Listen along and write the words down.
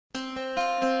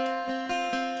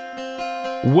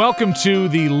Welcome to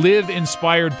the Live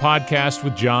Inspired podcast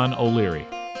with John O'Leary.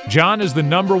 John is the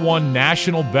 #1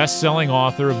 national best-selling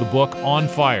author of the book On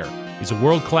Fire. He's a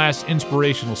world-class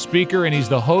inspirational speaker, and he's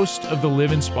the host of the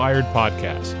Live Inspired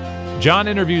podcast. John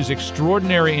interviews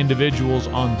extraordinary individuals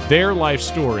on their life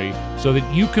story so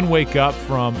that you can wake up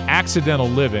from accidental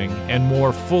living and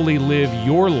more fully live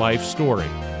your life story.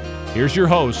 Here's your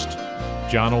host,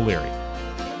 John O'Leary.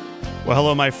 Well,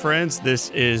 hello, my friends.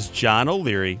 This is John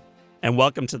O'Leary, and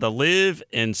welcome to the Live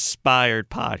Inspired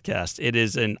podcast. It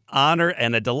is an honor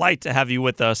and a delight to have you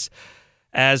with us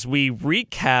as we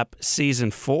recap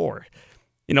Season 4.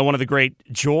 You know, one of the great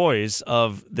joys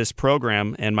of this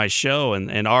program and my show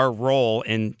and our role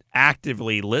in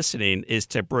actively listening is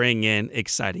to bring in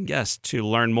exciting guests to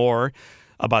learn more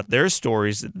about their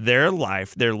stories, their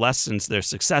life, their lessons, their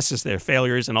successes, their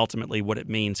failures, and ultimately what it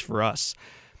means for us.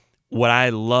 What I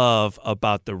love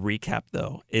about the recap,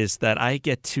 though, is that I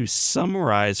get to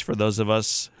summarize for those of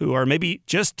us who are maybe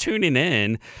just tuning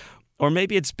in, or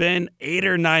maybe it's been 8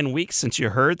 or 9 weeks since you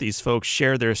heard these folks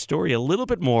share their story, a little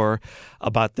bit more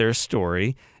about their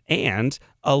story and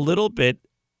a little bit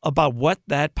about what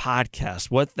that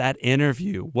podcast, what that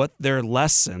interview, what their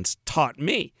lessons taught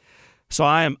me. So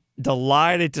I am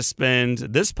delighted to spend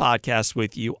this podcast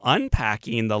with you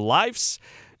unpacking the lives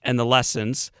and the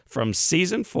lessons from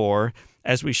Season 4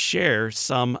 as we share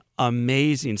some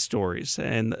amazing stories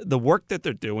and the work that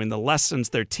they're doing, the lessons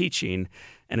they're teaching,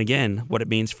 and again, what it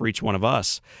means for each one of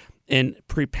us. In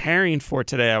preparing for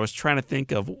today, I was trying to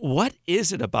think of what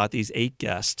is it about these 8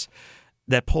 guests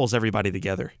that pulls everybody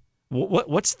together?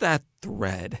 What's that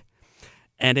thread?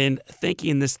 And in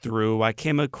thinking this through, I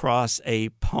came across a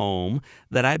poem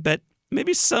that I bet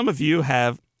maybe some of you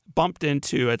have bumped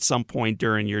into at some point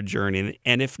during your journey.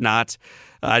 And if not,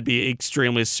 I'd be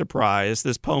extremely surprised.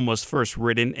 This poem was first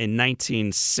written in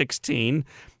 1916.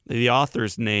 The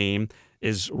author's name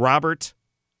is Robert,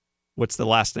 what's the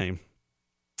last name?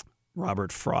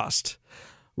 Robert Frost.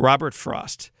 Robert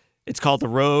Frost. It's called The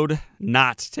Road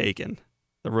Not Taken.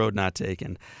 The Road Not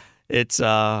Taken. It's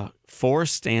 4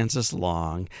 stanzas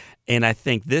long, and I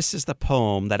think this is the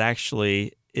poem that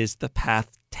actually is the path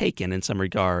taken in some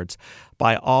regards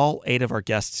by all 8 of our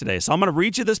guests today. So I'm going to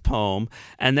read you this poem,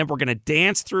 and then we're going to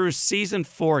dance through Season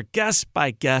 4 guest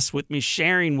by guest with me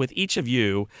sharing with each of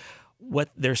you what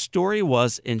their story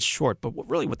was in short, but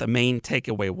what the main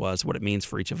takeaway was, what it means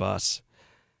for each of us.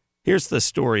 Here's the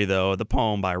story, though, the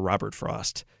poem by Robert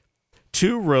Frost.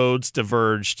 2 roads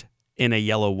diverged in a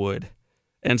yellow wood,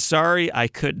 and sorry I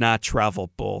could not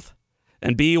travel both.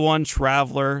 And be one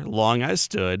traveler, long I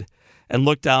stood, and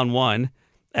looked down one,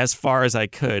 as far as I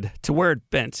could, to where it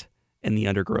bent in the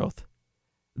undergrowth.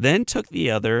 Then took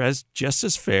the other as just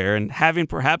as fair, and having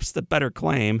perhaps the better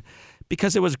claim,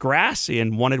 because it was grassy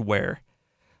and wanted wear,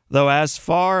 though as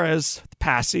far as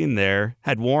passing there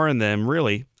had worn them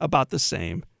really about the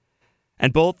same.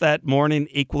 And both that morning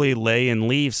equally lay in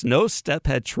leaves no step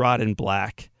had trod in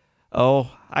black.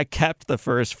 Oh, I kept the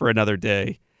first for another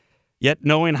day. Yet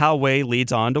knowing how way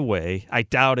leads on to way, I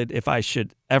doubted if I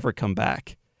should ever come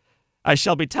back. I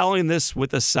shall be telling this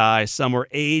with a sigh, somewhere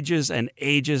ages and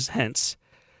ages hence.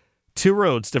 2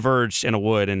 roads diverged in a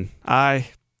wood, and I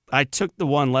took the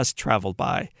one less traveled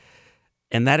by,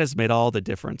 and that has made all the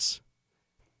difference.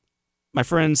 My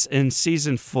friends, in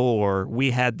Season 4,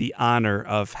 we had the honor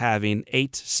of having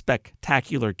 8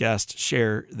 spectacular guests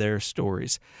share their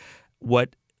stories.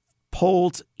 What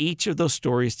pulled each of those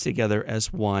stories together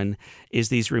as one is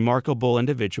these remarkable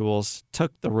individuals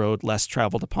took the road less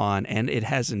traveled upon, and it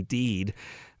has indeed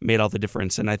made all the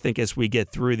difference. And I think as we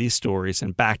get through these stories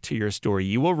and back to your story,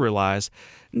 you will realize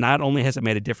not only has it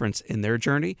made a difference in their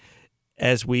journey,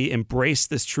 as we embrace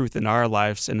this truth in our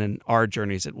lives and in our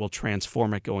journeys, it will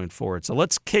transform it going forward. So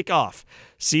let's kick off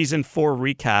Season 4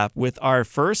 recap with our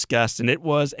first guest, and it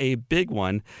was a big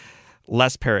one,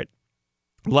 Les Parrott.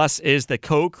 Les is the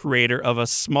co-creator of a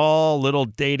small little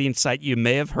dating site you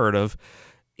may have heard of,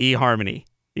 eHarmony.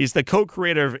 He's the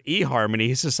co-creator of eHarmony.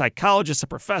 He's a psychologist, a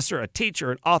professor, a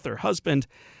teacher, an author, husband.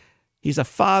 He's a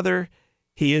father.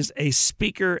 He is a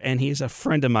speaker, and he is a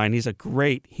friend of mine. He's a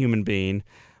great human being.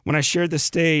 When I shared the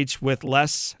stage with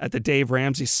Les at the Dave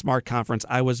Ramsey Smart Conference,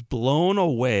 I was blown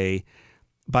away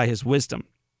by his wisdom.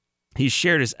 He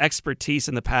shared his expertise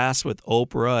in the past with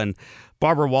Oprah and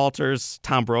Barbara Walters,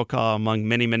 Tom Brokaw, among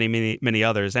many, many, many, many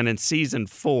others. And in Season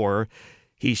 4,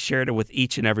 he shared it with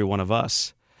each and every one of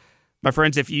us. My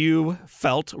friends, if you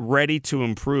felt ready to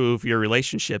improve your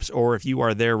relationships, or if you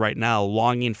are there right now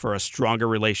longing for a stronger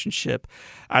relationship,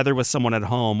 either with someone at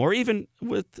home or even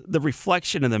with the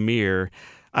reflection in the mirror,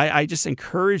 I just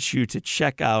encourage you to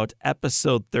check out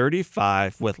episode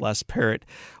 35 with Les Parrott.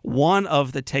 One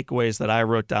of the takeaways that I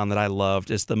wrote down that I loved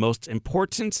is the most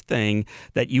important thing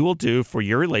that you will do for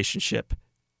your relationship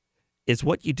is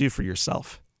what you do for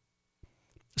yourself.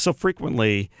 So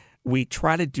frequently, we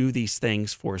try to do these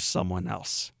things for someone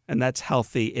else, and that's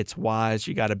healthy. It's wise.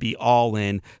 You got to be all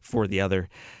in for the other.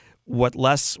 What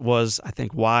Les was, I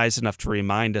think, wise enough to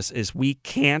remind us is we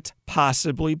can't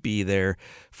possibly be there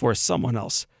for someone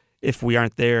else if we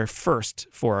aren't there first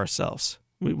for ourselves.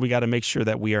 We got to make sure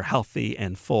that we are healthy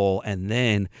and full and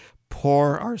then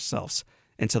pour ourselves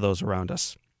into those around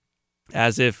us.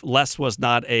 As if Les was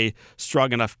not a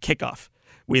strong enough kickoff.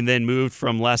 We then moved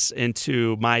from Les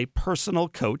into my personal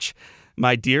coach,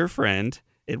 my dear friend.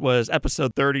 It was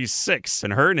episode 36,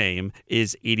 and her name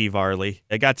is Edie Varley.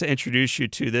 I got to introduce you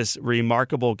to this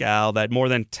remarkable gal that more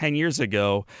than 10 years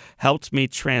ago helped me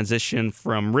transition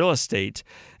from real estate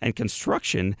and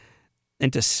construction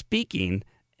into speaking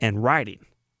and writing.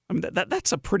 I mean,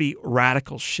 that's a pretty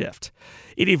radical shift.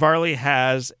 Edie Varley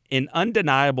has an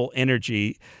undeniable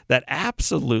energy that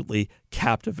absolutely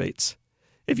captivates.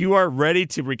 If you are ready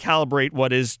to recalibrate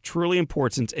what is truly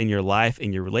important in your life,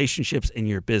 in your relationships, in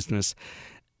your business,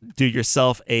 do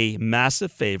yourself a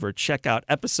massive favor. Check out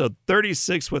episode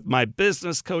 36 with my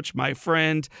business coach, my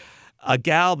friend, a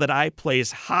gal that I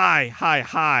place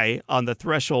high on the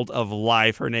threshold of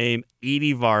life. Her name,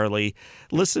 Edie Varley.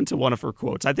 Listen to one of her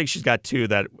quotes. I think she's got two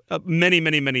that,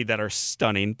 many that are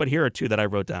stunning, but here are two that I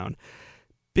wrote down.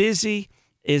 Busy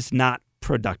is not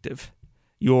productive.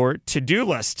 Your to-do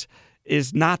list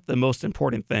is not the most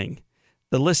important thing.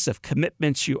 The list of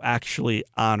commitments you actually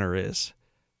honor is.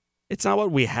 It's not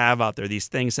what we have out there, these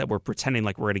things that we're pretending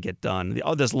like we're going to get done.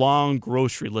 This long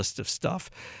grocery list of stuff.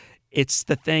 It's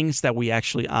the things that we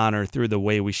actually honor through the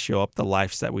way we show up, the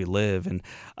lives that we live. And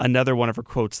another one of her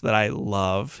quotes that I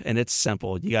love, and it's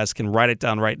simple. You guys can write it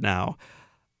down right now.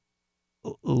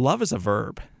 Love is a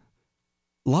verb.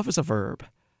 Love is a verb.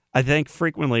 I think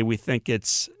frequently we think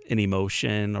it's an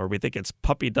emotion, or we think it's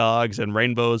puppy dogs and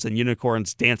rainbows and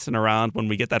unicorns dancing around when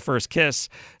we get that first kiss.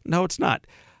 No, it's not.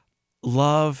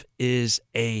 Love is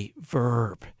a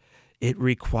verb. It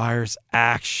requires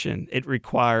action. It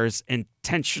requires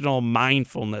intentional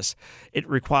mindfulness. It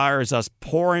requires us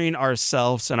pouring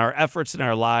ourselves and our efforts in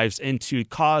our lives into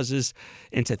causes,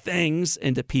 into things,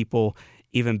 into people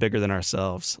even bigger than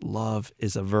ourselves. Love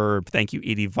is a verb. Thank you,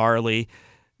 Edie Varley,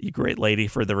 you great lady,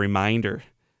 for the reminder.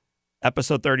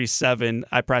 Episode 37,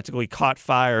 I practically caught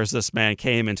fire as this man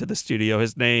came into the studio.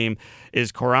 His name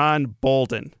is Koran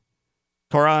Bolden.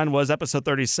 Koran was episode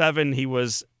 37. He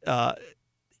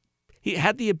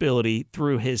had the ability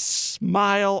through his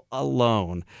smile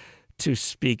alone to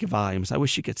speak volumes. I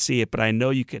wish you could see it, but I know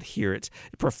you could hear it.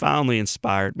 It profoundly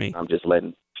inspired me. I'm just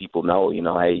letting people know,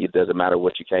 hey, it doesn't matter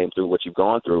what you came through, what you've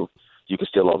gone through. You can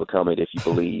still overcome it if you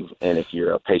believe and if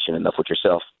you're patient enough with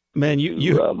yourself. Man,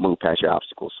 you move past your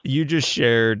obstacles. You just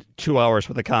shared 2 hours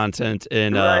worth of content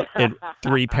in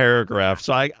 3 paragraphs.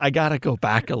 So I got to go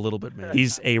back a little bit, man.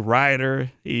 He's a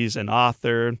writer. He's an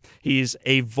author. He's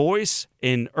a voice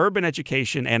in urban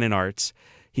education and in arts.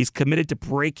 He's committed to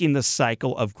breaking the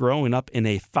cycle of growing up in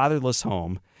a fatherless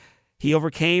home. He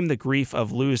overcame the grief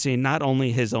of losing not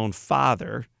only his own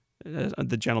father,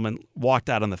 the gentleman walked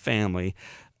out on the family,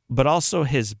 but also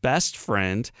his best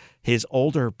friend, his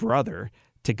older brother,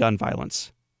 to gun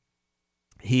violence.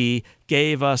 He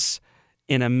gave us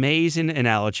an amazing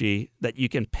analogy that you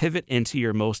can pivot into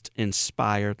your most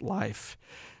inspired life.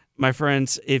 My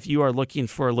friends, if you are looking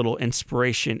for a little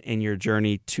inspiration in your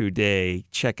journey today,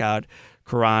 check out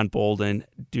Koran Bolden.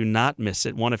 Do not miss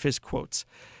it. One of his quotes: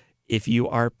 if you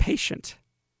are patient,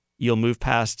 you'll move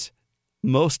past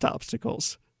most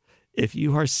obstacles. If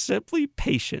you are simply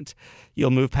patient,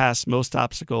 you'll move past most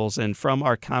obstacles. And from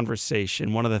our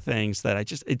conversation, one of the things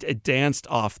that it danced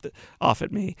off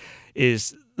at me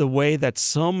is the way that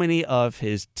so many of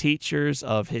his teachers,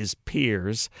 of his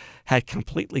peers, had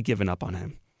completely given up on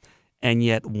him. And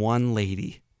yet one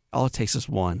lady, all it takes is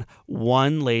one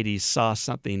lady saw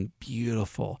something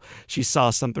beautiful. She saw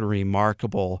something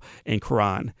remarkable in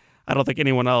Koran. I don't think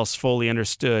anyone else fully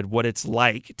understood what it's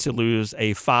like to lose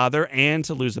a father and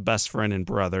to lose a best friend and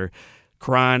brother.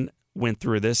 Koran went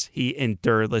through this. He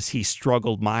endured this. He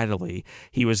struggled mightily.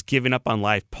 He was giving up on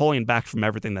life, pulling back from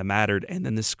everything that mattered. And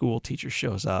then the school teacher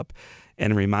shows up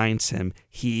and reminds him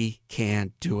he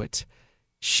can't do it.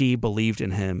 She believed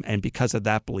in him. And because of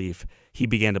that belief, he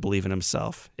began to believe in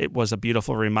himself. It was a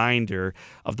beautiful reminder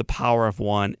of the power of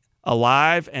one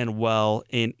alive and well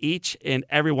in each and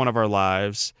every one of our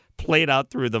lives, played out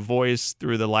through the voice,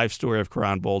 through the life story of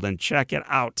Koran Bolden. Check it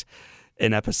out.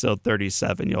 in episode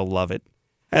 37. You'll love it.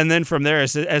 And then from there,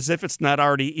 as if it's not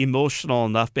already emotional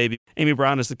enough, baby, Amy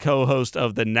Brown is the co-host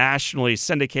of the nationally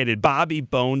syndicated Bobby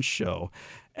Bones Show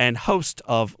and host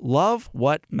of Love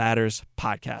What Matters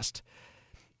podcast.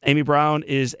 Amy Brown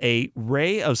is a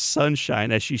ray of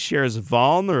sunshine as she shares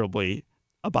vulnerably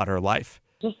about her life.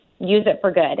 Just use it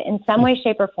for good. In some way,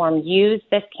 shape, or form, use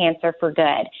this cancer for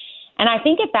good. And I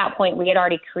think at that point, we had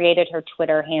already created her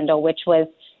Twitter handle, which was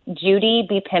Judy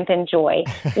Be Pimpin' Joy,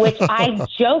 which I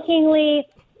jokingly,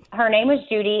 her name was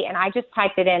Judy, and I just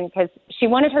typed it in because she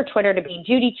wanted her Twitter to be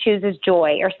Judy Chooses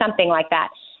Joy or something like that.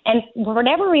 And for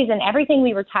whatever reason, everything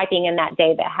we were typing in that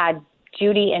day that had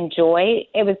Judy and Joy,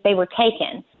 they were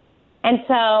taken. And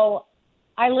so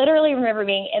I literally remember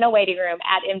being in a waiting room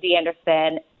at MD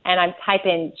Anderson, and I'm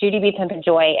typing Judy Be Pimpin'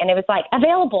 Joy, and it was like,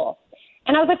 available.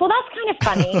 And I was like, well, that's kind of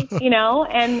funny, you know?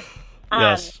 And,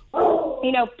 yes.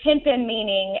 You know, pimpin'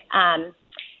 meaning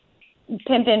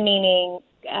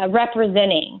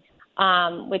representing,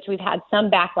 which we've had some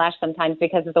backlash sometimes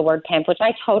because of the word pimp, which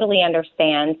I totally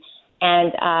understand.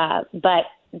 And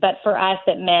but for us,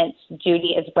 it meant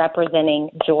Judy is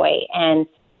representing joy. And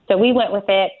so we went with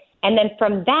it. And then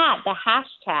from that, the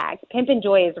hashtag, Pimpin'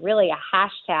 Joy is really a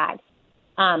hashtag.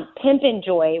 Pimpin'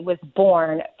 Joy was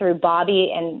born through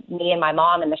Bobby and me and my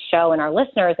mom and the show and our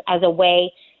listeners as a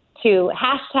way to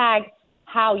hashtag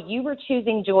how you were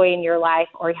choosing joy in your life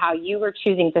or how you were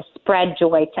choosing to spread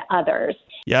joy to others.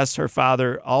 Yes, her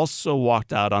father also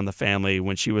walked out on the family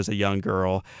when she was a young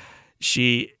girl.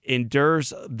 She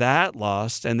endures that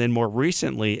loss and then more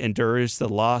recently endures the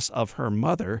loss of her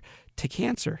mother to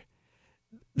cancer.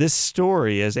 This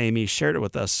story, as Amy shared it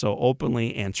with us so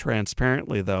openly and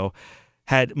transparently, though,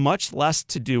 had much less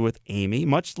to do with Amy,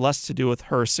 much less to do with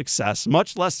her success,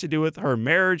 much less to do with her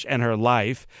marriage and her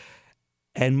life,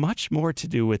 and much more to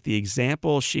do with the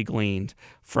example she gleaned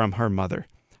from her mother.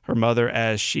 Her mother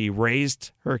as she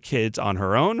raised her kids on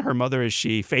her own, her mother as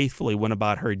she faithfully went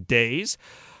about her days,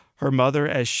 her mother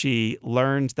as she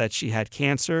learned that she had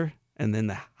cancer, and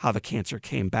then how the cancer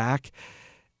came back,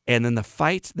 and then the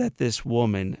fight that this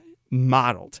woman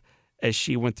modeled as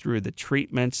she went through the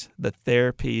treatments, the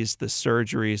therapies, the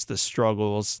surgeries, the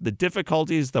struggles, the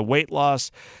difficulties, the weight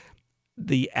loss,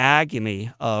 the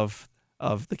agony of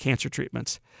the cancer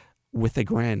treatments with a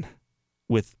grin,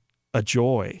 with a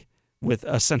joy, with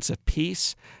a sense of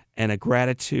peace and a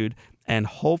gratitude and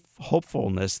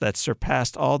hopefulness that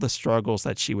surpassed all the struggles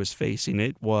that she was facing.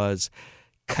 It was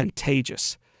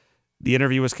contagious. The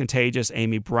interview was contagious.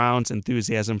 Amy Brown's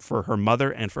enthusiasm for her mother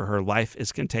and for her life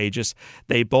is contagious.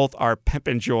 They both are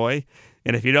pimpin' joy.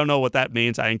 And if you don't know what that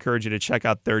means, I encourage you to check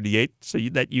out 38 so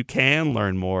that you can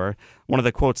learn more. One of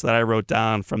the quotes that I wrote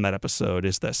down from that episode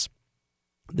is this: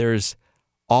 there's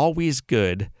always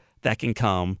good that can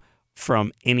come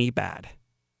from any bad.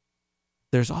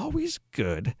 There's always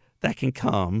good that can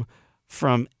come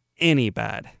from any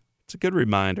bad. It's a good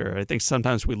reminder. I think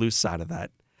sometimes we lose sight of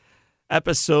that.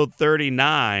 Episode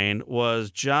 39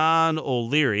 was John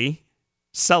O'Leary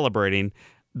celebrating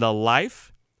the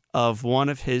life of one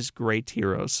of his great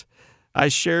heroes. I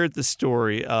shared the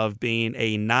story of being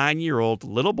a 9-year-old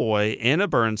little boy in a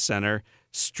burn center,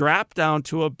 strapped down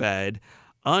to a bed,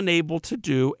 unable to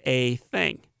do a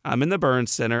thing. I'm in the burn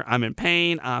center. I'm in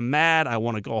pain. I'm mad. I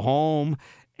want to go home.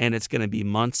 And it's going to be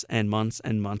months and months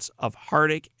and months of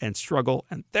heartache and struggle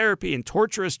and therapy and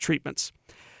torturous treatments.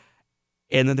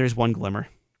 And then there's one glimmer.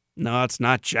 No, it's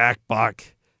not Jack Buck.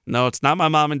 No, it's not my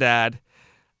mom and dad.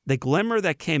 The glimmer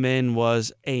that came in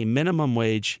was a minimum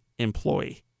wage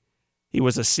employee. He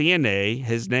was a CNA.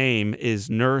 His name is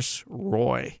Nurse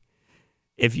Roy.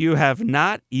 If you have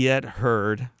not yet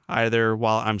heard, either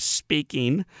while I'm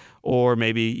speaking or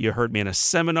maybe you heard me in a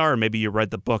seminar or maybe you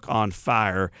read the book On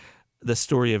Fire, the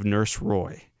story of Nurse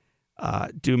Roy,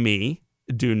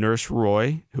 do Nurse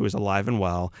Roy, who is alive and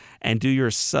well, and do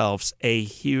yourselves a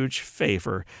huge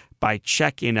favor by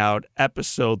checking out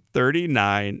episode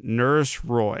 39, Nurse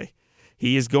Roy.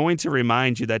 He is going to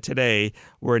remind you that today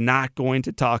we're not going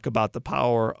to talk about the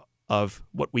power of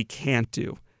what we can't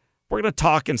do. We're going to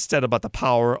talk instead about the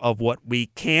power of what we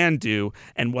can do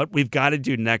and what we've got to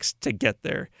do next to get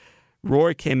there.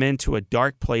 Roy came into a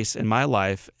dark place in my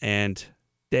life and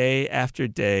day after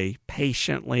day,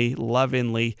 patiently,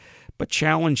 lovingly, but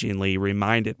challengingly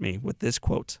reminded me with this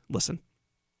quote. Listen,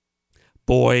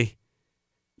 boy,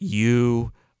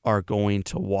 you are going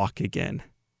to walk again,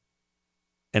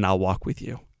 and I'll walk with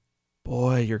you.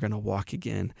 Boy, you're going to walk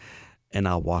again, and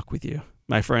I'll walk with you.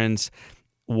 My friends,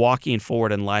 walking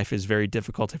forward in life is very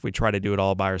difficult if we try to do it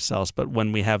all by ourselves, but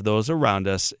when we have those around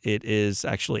us, it is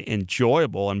actually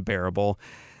enjoyable and bearable.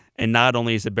 And not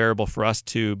only is it bearable for us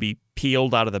to be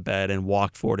peeled out of the bed and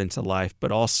walk forward into life,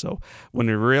 but also when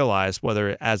we realize,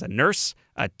 whether as a nurse,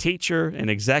 a teacher, an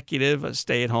executive, a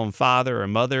stay-at-home father or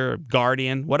mother, or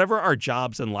guardian, whatever our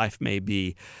jobs in life may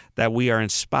be, that we are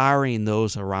inspiring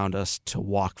those around us to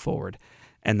walk forward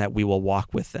and that we will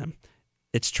walk with them.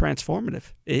 It's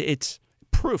transformative. It's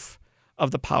proof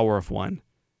of the power of one.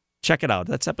 Check it out.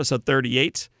 That's episode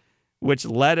 38, which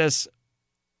led us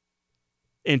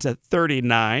into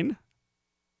 39.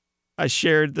 I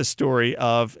shared the story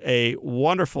of a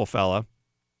wonderful fella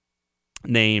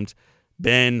named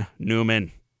Ben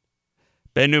Newman.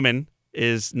 Ben Newman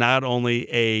is not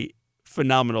only a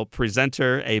phenomenal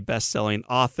presenter, a best-selling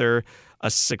author, a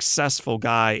successful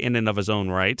guy in and of his own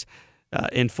right.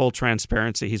 In full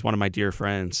transparency, he's one of my dear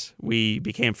friends. We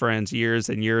became friends years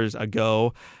and years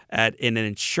ago in an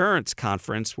insurance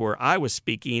conference where I was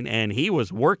speaking and he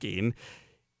was working.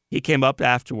 He came up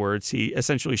afterwards. He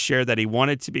essentially shared that he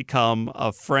wanted to become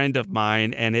a friend of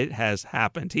mine, and it has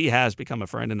happened. He has become a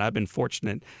friend, and I've been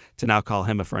fortunate to now call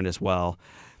him a friend as well.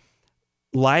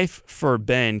 Life for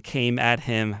Ben came at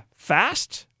him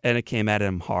fast, and it came at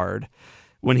him hard.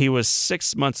 When he was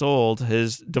 6 months old,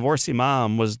 his divorcee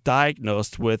mom was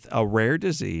diagnosed with a rare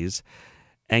disease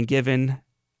and given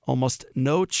almost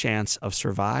no chance of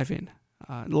surviving.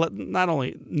 Not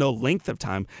only no length of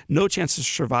time, no chance of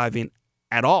surviving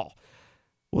at all.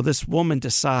 Well, this woman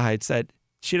decides that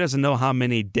she doesn't know how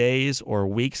many days or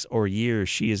weeks or years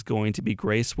she is going to be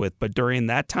graced with, but during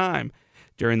that time,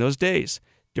 during those days,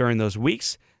 during those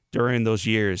weeks, during those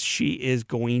years, she is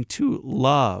going to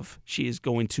love. She is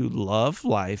going to love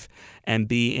life and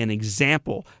be an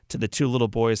example to the two little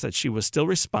boys that she was still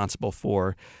responsible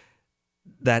for,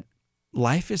 that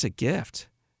life is a gift,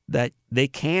 that they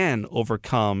can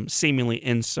overcome seemingly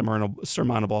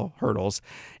insurmountable hurdles,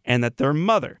 and that their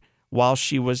mother, while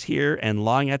she was here and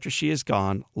long after she is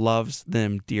gone, loves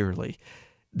them dearly.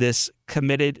 This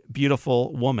committed,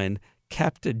 beautiful woman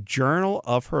kept a journal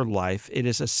of her life. It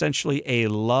is essentially a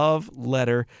love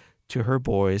letter to her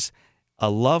boys, a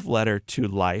love letter to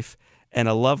life, and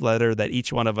a love letter that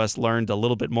each one of us learned a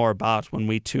little bit more about when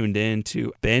we tuned in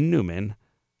to Ben Newman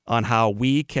on how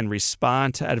we can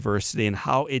respond to adversity and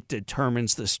how it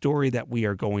determines the story that we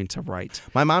are going to write.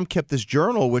 My mom kept this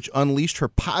journal, which unleashed her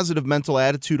positive mental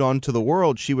attitude onto the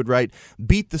world. She would write,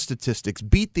 beat the statistics,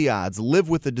 beat the odds, live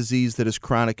with a disease that is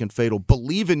chronic and fatal,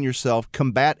 believe in yourself,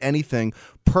 combat anything,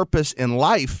 purpose in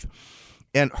life.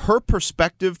 And her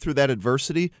perspective through that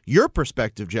adversity, your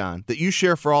perspective, John, that you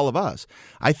share for all of us,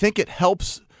 I think it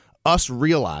helps us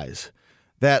realize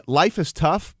that life is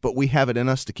tough, but we have it in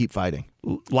us to keep fighting.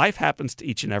 Life happens to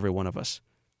each and every one of us.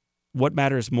 What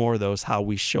matters more, though, is how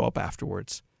we show up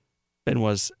afterwards. Ben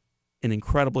was an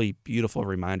incredibly beautiful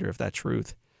reminder of that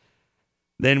truth.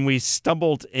 Then we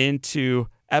stumbled into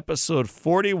episode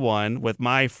 41 with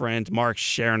my friend Mark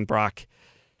Scherenbrock.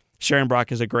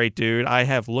 Scherenbrock is a great dude. I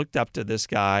have looked up to this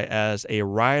guy as a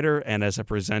writer and as a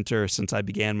presenter since I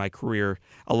began my career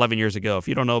 11 years ago. If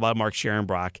you don't know about Mark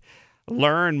Scherenbrock,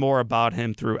 learn more about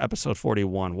him through episode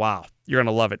 41. Wow, you're going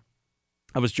to love it.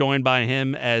 I was joined by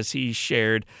him as he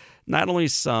shared not only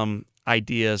some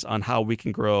ideas on how we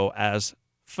can grow as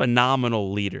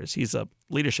phenomenal leaders. He's a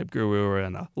leadership guru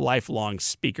and a lifelong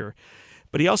speaker,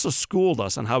 but he also schooled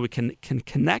us on how we can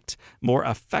connect more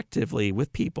effectively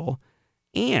with people.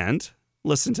 And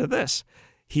listen to this.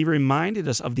 He reminded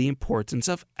us of the importance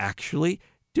of actually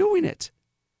doing it.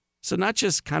 So not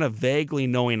just kind of vaguely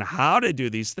knowing how to do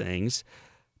these things,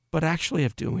 but actually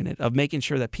of doing it, of making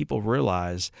sure that people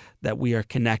realize that we are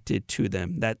connected to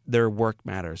them, that their work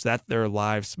matters, that their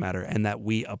lives matter, and that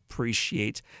we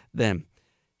appreciate them.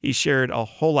 He shared a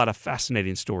whole lot of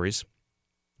fascinating stories,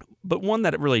 but one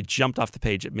that really jumped off the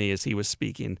page at me as he was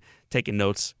speaking, taking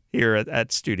notes here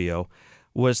at studio,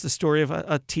 was the story of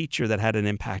a teacher that had an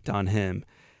impact on him.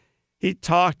 He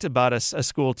talked about a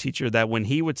school teacher that when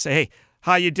he would say, "Hey,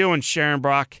 how you doing,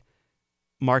 Scherenbrock?"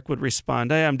 Mark would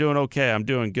respond, "Hey, I'm doing okay. I'm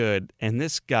doing good." And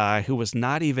this guy, who was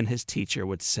not even his teacher,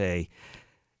 would say,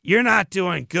 "You're not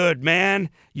doing good, man.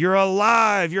 You're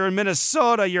alive. You're in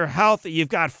Minnesota. You're healthy. You've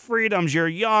got freedoms. You're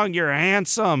young. You're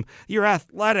handsome. You're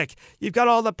athletic. You've got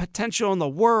all the potential in the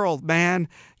world, man.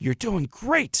 You're doing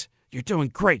great. You're doing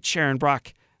great,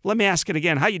 Scherenbrock. Let me ask it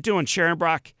again. How you doing,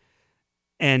 Scherenbrock?"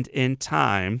 And in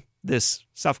time, this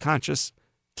self-conscious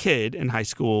kid in high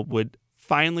school would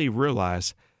finally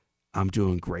realize, I'm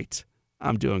doing great.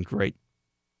 I'm doing great.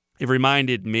 It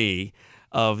reminded me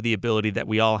of the ability that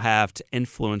we all have to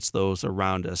influence those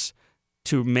around us,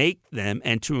 to make them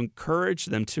and to encourage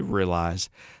them to realize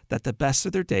that the best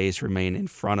of their days remain in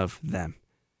front of them.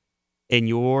 In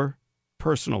your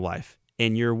personal life,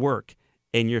 in your work,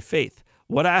 in your faith?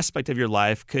 What aspect of your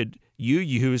life could you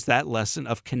use that lesson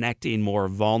of connecting more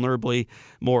vulnerably,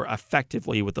 more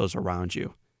effectively with those around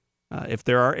you? If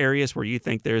there are areas where you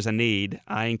think there's a need,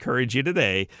 I encourage you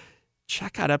today,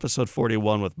 check out episode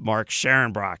 41 with Mark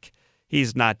Scherenbrock.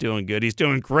 He's not doing good. He's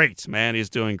doing great, man. He's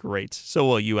doing great. So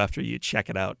will you after you check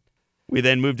it out. We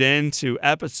then moved into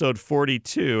episode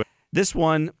 42. This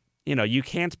one, you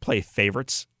can't play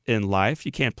favorites in life.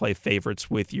 You can't play favorites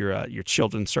with your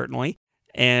children, certainly.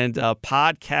 And a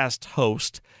podcast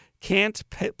host can't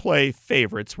play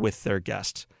favorites with their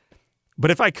guests. But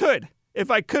if I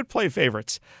could play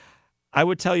favorites, I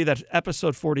would tell you that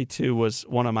episode 42 was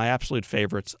one of my absolute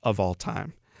favorites of all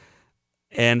time.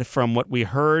 And from what we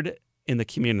heard in the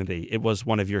community, it was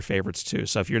one of your favorites too.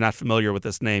 So if you're not familiar with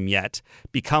this name yet,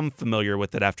 become familiar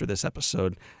with it after this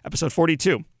episode. Episode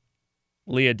 42,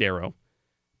 Leah Darrow,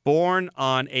 born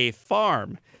on a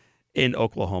farm in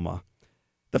Oklahoma.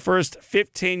 The first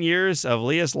 15 years of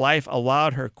Leah's life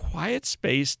allowed her quiet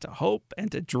space to hope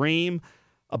and to dream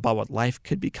about what life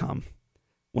could become.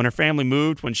 When her family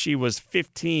moved when she was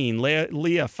 15,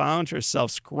 Leah found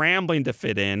herself scrambling to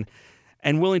fit in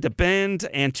and willing to bend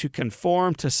and to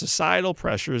conform to societal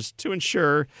pressures to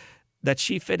ensure that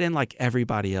she fit in like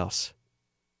everybody else.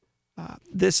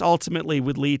 This ultimately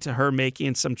would lead to her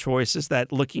making some choices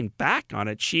that, looking back on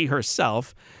it, she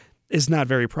herself is not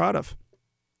very proud of.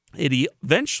 It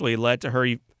eventually led to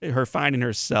her finding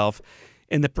herself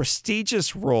in the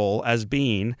prestigious role as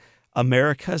being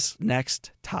America's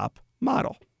Next Top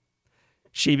Model.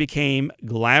 She became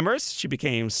glamorous. She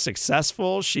became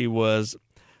successful. She was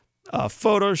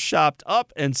photoshopped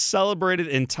up and celebrated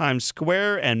in Times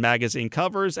Square and magazine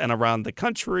covers and around the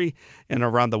country and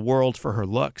around the world for her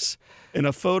looks. In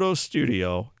a photo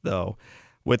studio, though,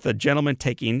 with a gentleman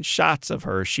taking shots of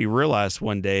her, she realized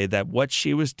one day that what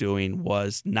she was doing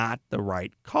was not the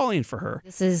right calling for her.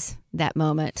 This is that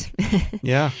moment.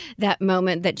 Yeah. That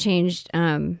moment that changed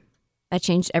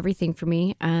everything for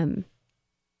me.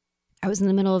 I was in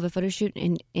the middle of a photo shoot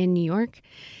in New York,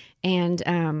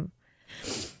 and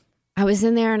I was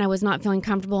in there and I was not feeling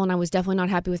comfortable, and I was definitely not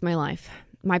happy with my life.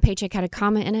 My paycheck had a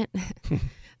comma in it.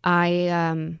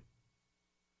 I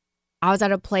was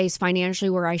at a place financially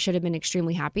where I should have been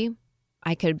extremely happy.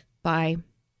 I could buy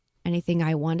anything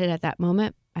I wanted at that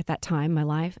moment, at that time in my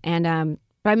life. And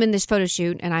but I'm in this photo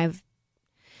shoot, and I'm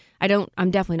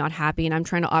definitely not happy, and I'm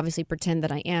trying to obviously pretend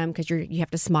that I am, because you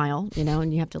have to smile,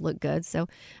 and you have to look good. So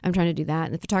I'm trying to do that.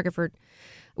 And the photographer,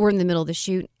 we're in the middle of the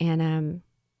shoot, and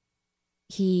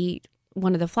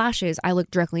one of the flashes, I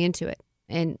looked directly into it.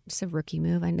 And it's a rookie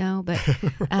move, I know, but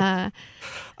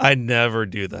I never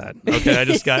do that. Okay, I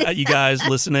just got you guys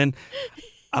listening.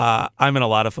 I'm in a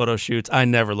lot of photo shoots. I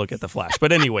never look at the flash.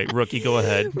 But anyway, rookie, go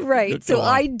ahead. Right. So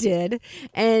I did,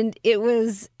 and it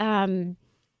was in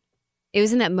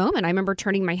that moment. I remember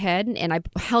turning my head, and I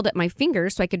held up my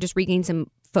fingers so I could just regain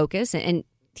some focus. And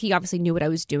he obviously knew what I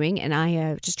was doing, and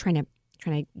I just trying to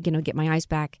get my eyes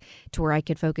back to where I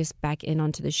could focus back in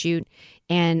onto the shoot.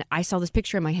 And I saw this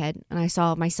picture in my head, and I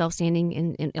saw myself standing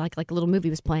in like a little movie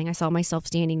was playing. I saw myself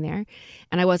standing there,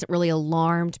 and I wasn't really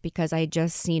alarmed because I had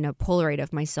just seen a Polaroid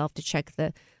of myself to check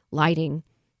the lighting.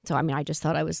 So I just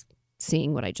thought I was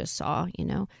seeing what I just saw,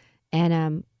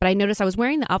 And but I noticed I was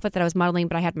wearing the outfit that I was modeling,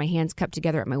 but I had my hands cupped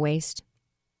together at my waist,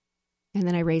 and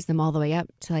then I raised them all the way up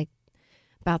to like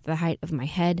about the height of my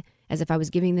head, as if I was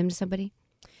giving them to somebody.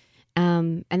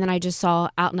 And then I just saw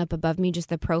out and up above me just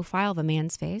the profile of a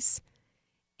man's face,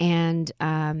 and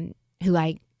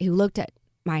who looked at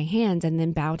my hands and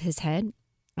then bowed his head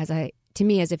to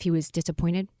me as if he was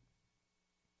disappointed.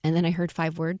 And then I heard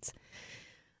 5 words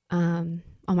on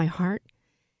my heart,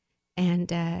 and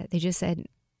they just said,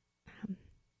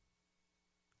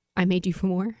 "I made you for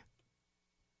more."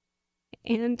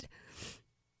 And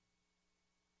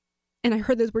I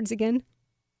heard those words again.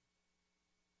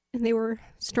 And they were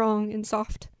strong and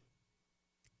soft,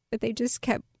 but I just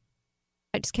kept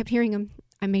hearing them.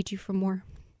 "I made you for more.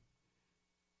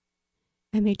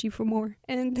 I made you for more."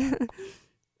 And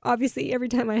obviously every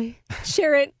time I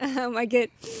share it, I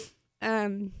get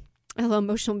a little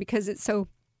emotional because it's so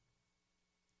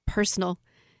personal.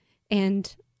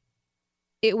 And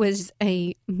it was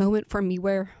a moment for me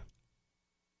where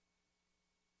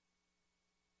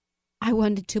I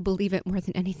wanted to believe it more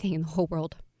than anything in the whole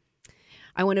world.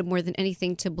 I wanted more than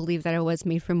anything to believe that I was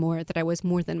made for more, that I was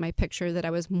more than my picture, that I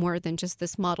was more than just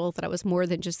this model, that I was more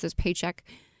than just this paycheck,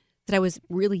 that I was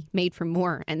really made for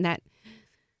more. And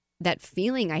that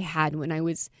feeling I had when I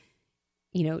was,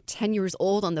 10 years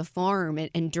old on the farm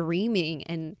and dreaming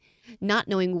and not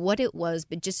knowing what it was,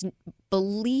 but just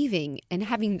believing and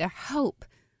having the hope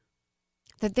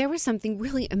that there was something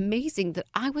really amazing that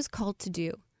I was called to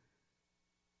do.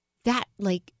 That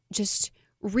just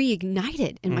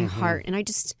reignited in my heart. And I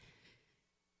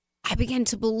began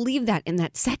to believe that in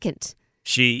that second.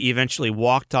 She eventually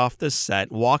walked off the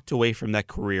set, walked away from that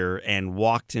career, and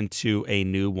walked into a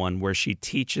new one where she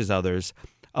teaches others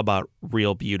about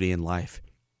real beauty in life.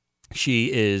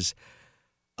 She is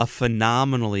a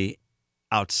phenomenally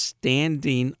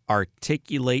outstanding,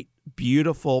 articulate,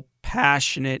 beautiful,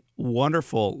 passionate,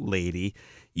 wonderful lady.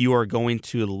 You are going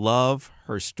to love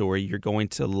her story. You're going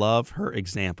to love her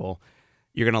example.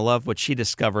 You're going to love what she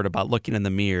discovered about looking in the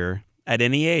mirror at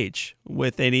any age,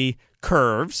 with any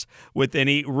curves, with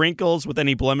any wrinkles, with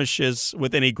any blemishes,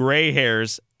 with any gray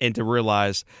hairs, and to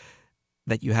realize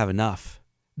that you have enough,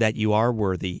 that you are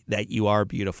worthy, that you are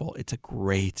beautiful. It's a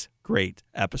great, great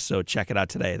episode. Check it out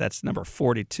today. That's number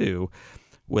 42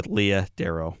 with Leah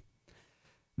Darrow.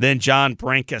 Then John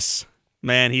Brankus.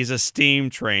 Man, he's a steam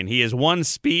train. He is one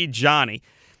speed Johnny.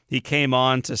 He came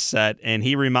on to set, and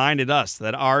he reminded us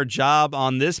that our job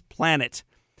on this planet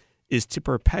is to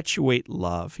perpetuate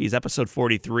love. He's episode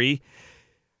 43.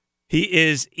 He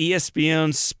is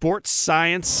ESPN's sports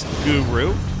science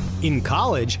guru. In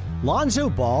college, Lonzo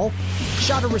Ball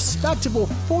shot a respectable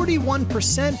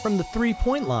 41% from the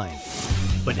three-point line.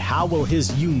 But how will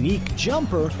his unique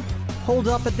jumper hold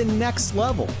up at the next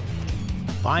level?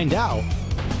 Find out.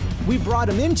 We brought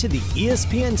him into the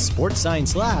ESPN Sports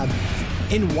Science Lab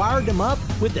and wired him up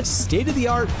with a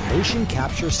state-of-the-art motion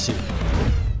capture suit.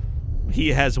 He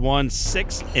has won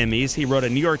 6 Emmys. He wrote a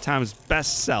New York Times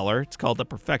bestseller. It's called The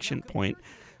Perfection Point.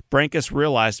 Brankus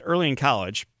realized early in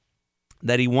college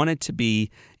that he wanted to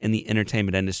be in the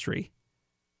entertainment industry.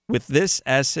 With this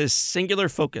as his singular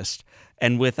focus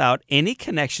and without any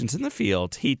connections in the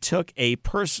field, he took a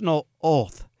personal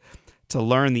oath to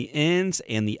learn the ins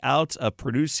and the outs of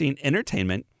producing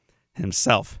entertainment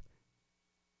himself.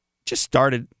 Just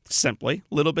started simply,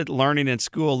 a little bit learning in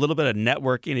school, a little bit of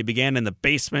networking. He began in the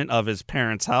basement of his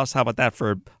parents' house. How about that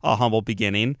for a humble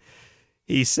beginning?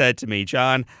 He said to me,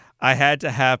 John, I had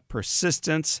to have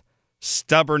persistence,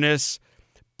 stubbornness,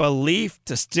 belief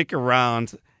to stick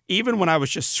around, even when I was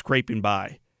just scraping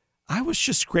by. I was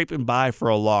just scraping by for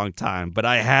a long time, but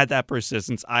I had that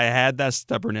persistence. I had that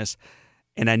stubbornness,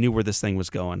 and I knew where this thing was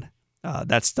going.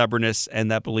 That stubbornness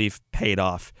and that belief paid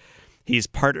off. He's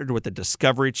partnered with the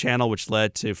Discovery Channel, which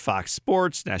led to Fox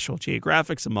Sports, National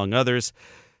Geographic, among others.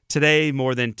 Today,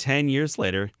 more than 10 years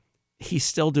later, he's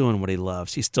still doing what he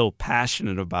loves. He's still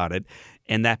passionate about it.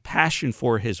 And that passion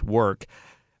for his work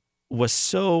was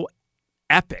so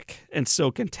epic and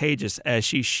so contagious, as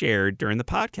she shared during the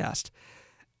podcast.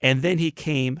 And then he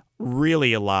came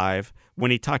really alive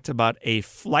when he talked about a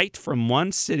flight from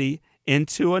one city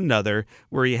into another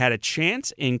where he had a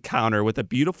chance encounter with a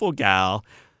beautiful gal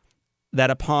that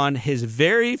upon his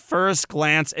very first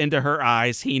glance into her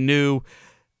eyes, he knew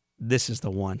this is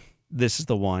the one. This is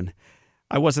the one.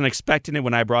 I wasn't expecting it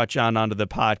when I brought John onto the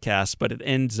podcast, but it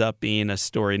ends up being a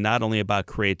story not only about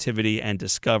creativity and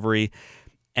discovery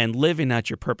and living out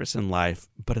your purpose in life,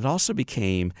 but it also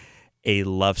became a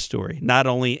love story, not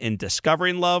only in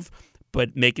discovering love,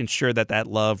 but making sure that that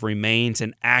love remains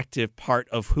an active part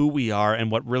of who we are and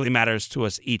what really matters to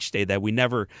us each day, that we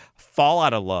never fall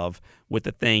out of love with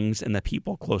the things and the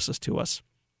people closest to us.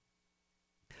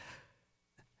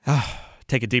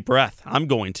 Take a deep breath. I'm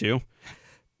going to,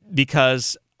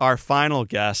 because our final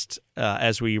guest,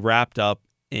 as we wrapped up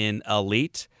in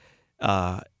Elite,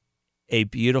 a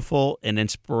beautiful and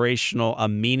inspirational, a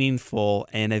meaningful,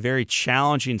 and a very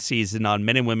challenging season on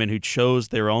men and women who chose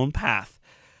their own path,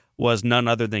 was none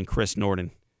other than Chris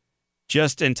Nordin.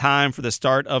 Just in time for the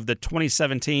start of the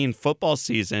 2017 football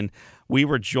season, we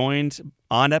were joined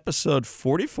on episode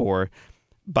 44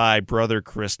 by brother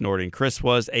Chris Nordin. Chris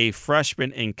was a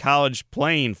freshman in college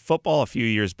playing football a few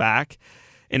years back.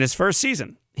 In his first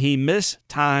season, he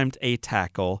mistimed a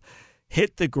tackle,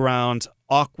 hit the ground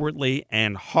awkwardly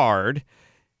and hard.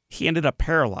 He ended up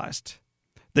paralyzed.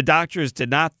 The doctors did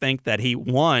not think that he,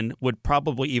 one, would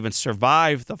probably even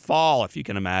survive the fall, if you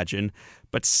can imagine.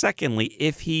 But secondly,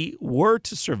 if he were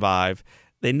to survive,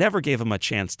 they never gave him a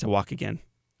chance to walk again.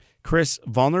 Chris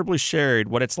vulnerably shared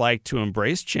what it's like to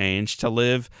embrace change, to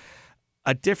live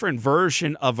a different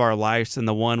version of our lives than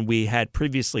the one we had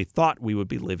previously thought we would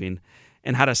be living,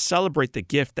 and how to celebrate the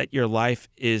gift that your life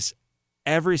is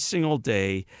every single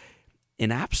day,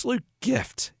 an absolute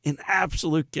gift,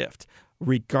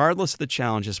 regardless of the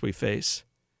challenges we face.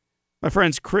 My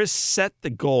friends, Chris set the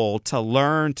goal to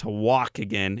learn to walk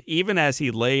again, even as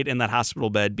he laid in that hospital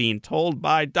bed being told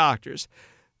by doctors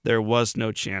There was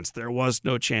no chance. There was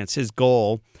no chance. His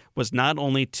goal was not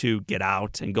only to get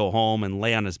out and go home and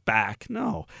lay on his back.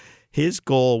 No, his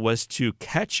goal was to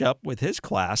catch up with his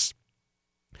class,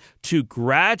 to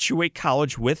graduate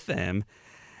college with them,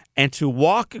 and to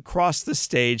walk across the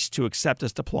stage to accept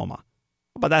his diploma.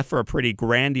 How about that for a pretty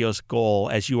grandiose goal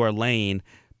as you are laying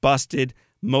busted,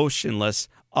 motionless,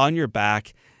 on your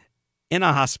back in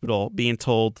a hospital being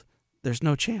told there's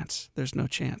no chance. There's no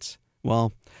chance.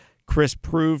 Well, Chris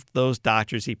proved those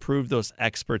doctors, he proved those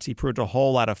experts, he proved a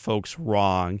whole lot of folks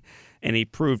wrong, and he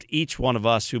proved each one of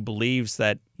us who believes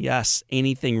that, yes,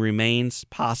 anything remains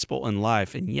possible in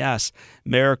life, and yes,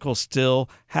 miracles still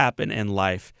happen in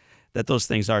life, that those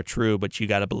things are true, but you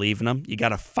got to believe in them, you got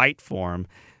to fight for them,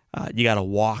 you got to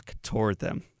walk toward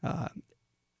them.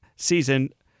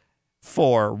 Season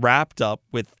 4 wrapped up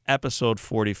with episode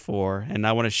 44, and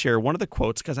I want to share one of the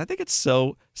quotes because I think it's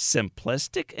so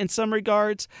simplistic in some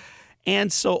regards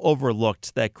and so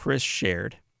overlooked that Chris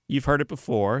shared. You've heard it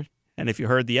before, and if you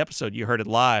heard the episode, you heard it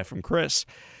live from Chris.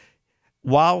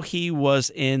 While he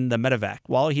was in the medevac,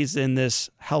 while he's in this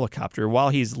helicopter, while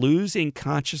he's losing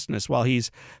consciousness, while he's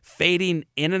fading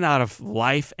in and out of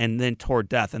life and then toward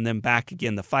death and then back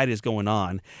again, the fight is going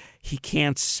on, he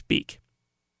can't speak.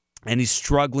 And he's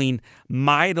struggling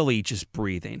mightily just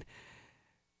breathing.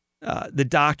 The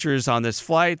doctors on this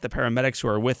flight, the paramedics who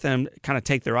are with him, kind of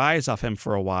take their eyes off him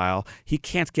for a while. He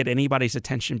can't get anybody's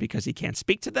attention because he can't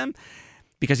speak to them,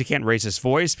 because he can't raise his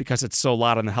voice, because it's so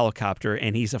loud on the helicopter,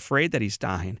 and he's afraid that he's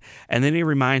dying. And then he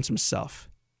reminds himself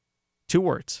 2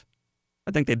 words.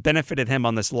 I think they benefited him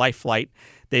on this life flight.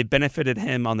 They benefited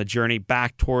him on the journey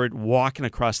back toward walking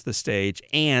across the stage.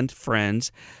 And,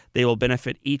 friends, they will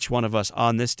benefit each one of us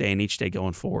on this day and each day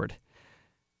going forward.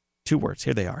 2 words.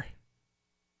 Here they are.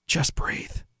 Just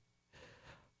breathe.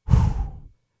 Whew.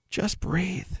 Just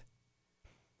breathe.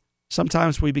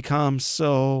 Sometimes we become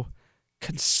so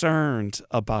concerned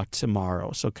about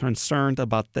tomorrow, so concerned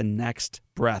about the next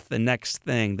breath, the next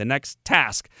thing, the next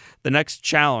task, the next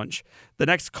challenge, the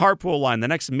next carpool line, the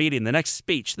next meeting, the next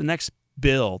speech, the next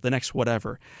bill, the next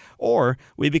whatever. Or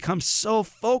we become so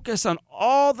focused on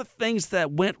all the things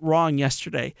that went wrong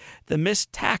yesterday, the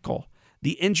missed tackle,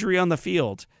 the injury on the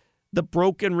field, the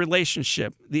broken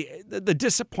relationship, the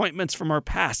disappointments from our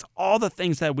past, all the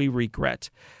things that we regret,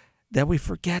 that we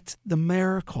forget the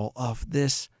miracle of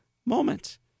this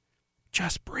moment.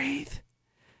 Just breathe.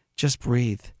 Just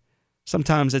breathe.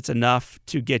 Sometimes it's enough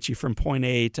to get you from point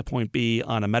A to point B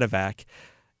on a medevac,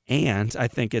 and I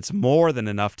think it's more than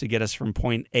enough to get us from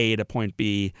point A to point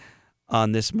B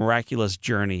on this miraculous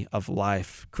journey of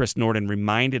life. Chris Norton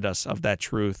reminded us of that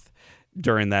truth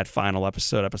during that final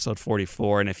episode, episode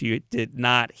 44, and if you did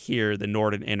not hear the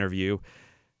Norton interview,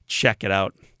 check it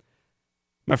out.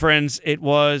 My friends, it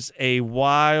was a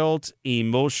wild,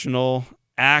 emotional,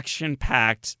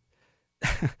 action-packed,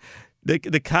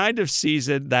 the kind of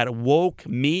season that woke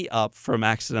me up from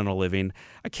accidental living.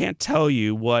 I can't tell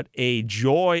you what a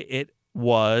joy it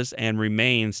was and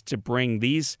remains to bring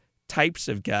these types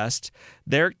of guests,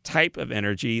 their type of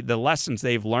energy, the lessons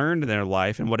they've learned in their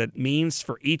life, and what it means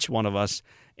for each one of us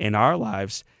in our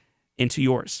lives into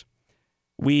yours.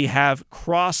 We have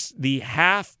crossed the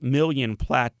 500,000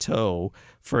 plateau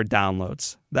for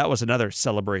downloads. That was another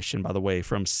celebration, by the way,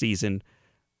 from season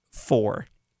 4.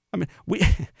 I mean,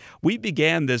 we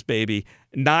began this baby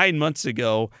 9 months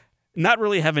ago, not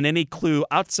really having any clue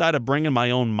outside of bringing my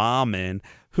own mom in,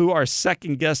 who our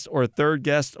second guest or third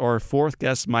guest or fourth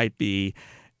guest might be.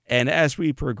 And as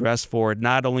we progress forward,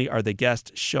 not only are the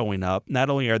guests showing up, not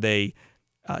only are they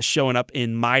showing up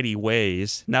in mighty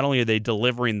ways, not only are they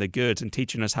delivering the goods and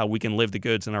teaching us how we can live the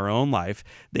goods in our own life,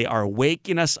 they are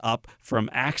waking us up from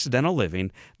accidental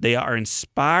living. They are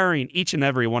inspiring each and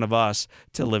every one of us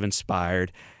to live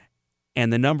inspired.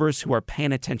 And the numbers who are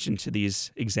paying attention to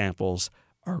these examples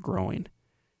are growing.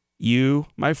 You,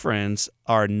 my friends,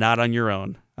 are not on your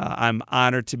own. I'm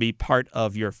honored to be part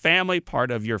of your family,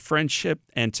 part of your friendship,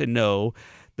 and to know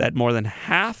that more than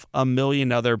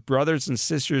 500,000 other brothers and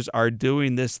sisters are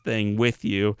doing this thing with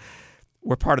you.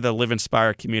 We're part of the Live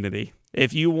Inspire community.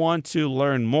 If you want to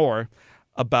learn more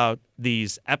about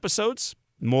these episodes,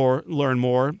 learn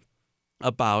more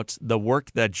about the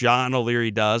work that John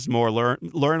O'Leary does, learn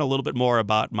a little bit more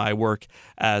about my work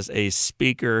as a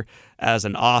speaker, as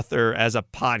an author, as a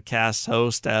podcast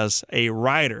host, as a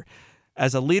writer,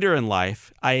 as a leader in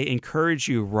life, I encourage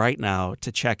you right now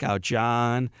to check out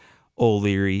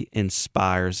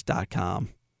JohnO'LearyInspires.com.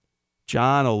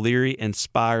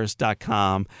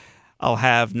 JohnO'LearyInspires.com. I'll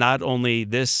have not only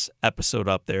this episode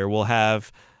up there, we'll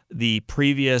have the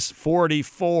previous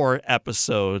 44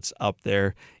 episodes up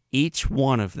there Each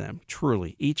one of them,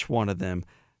 truly, each one of them,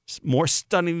 more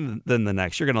stunning than the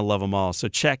next. You're going to love them all. So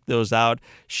check those out.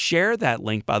 Share that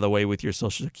link, by the way, with your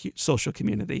social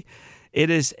community. It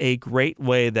is a great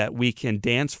way that we can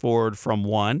dance forward from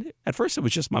one. At first, it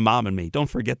was just my mom and me. Don't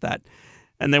forget that.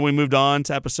 And then we moved on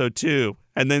to episode 2,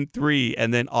 and then 3,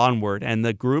 and then onward. And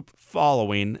the group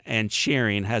following and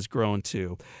sharing has grown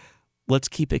too. Let's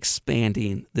keep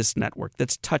expanding this network.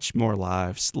 Let's touch more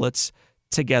lives. Let's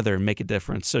together make a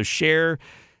difference. So share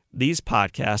these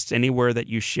podcasts anywhere that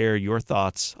you share your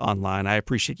thoughts online. I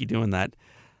appreciate you doing that.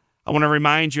 I want to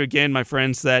remind you again, my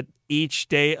friends, that each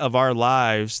day of our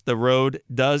lives, the road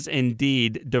does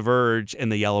indeed diverge in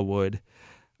the Yellowwood.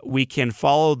 We can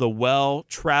follow the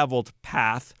well-traveled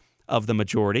path of the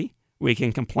majority. We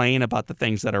can complain about the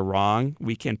things that are wrong.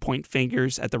 We can point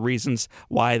fingers at the reasons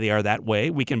why they are that way.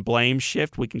 We can blame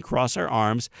shift. We can cross our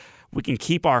arms. We can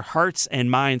keep our hearts and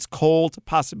minds cold to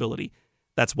possibility.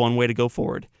 That's one way to go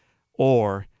forward.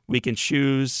 Or we can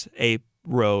choose a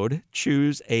road,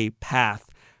 choose a path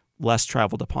less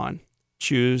traveled upon.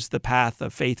 Choose the path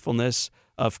of faithfulness,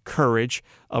 of courage,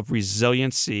 of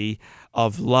resiliency,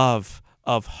 of love,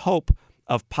 of hope,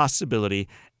 of possibility,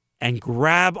 and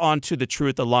grab onto the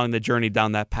truth along the journey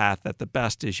down that path that the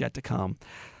best is yet to come.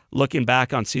 Looking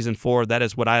back on season 4, that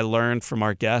is what I learned from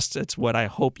our guests. It's what I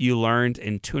hope you learned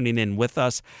in tuning in with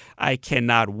us. I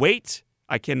cannot wait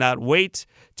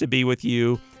to be with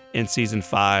you in season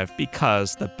 5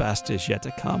 because the best is yet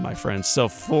to come, my friends. So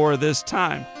for this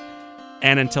time,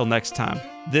 and until next time,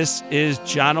 this is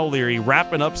John O'Leary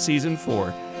wrapping up season 4,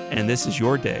 and this is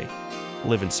your day.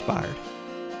 Live inspired.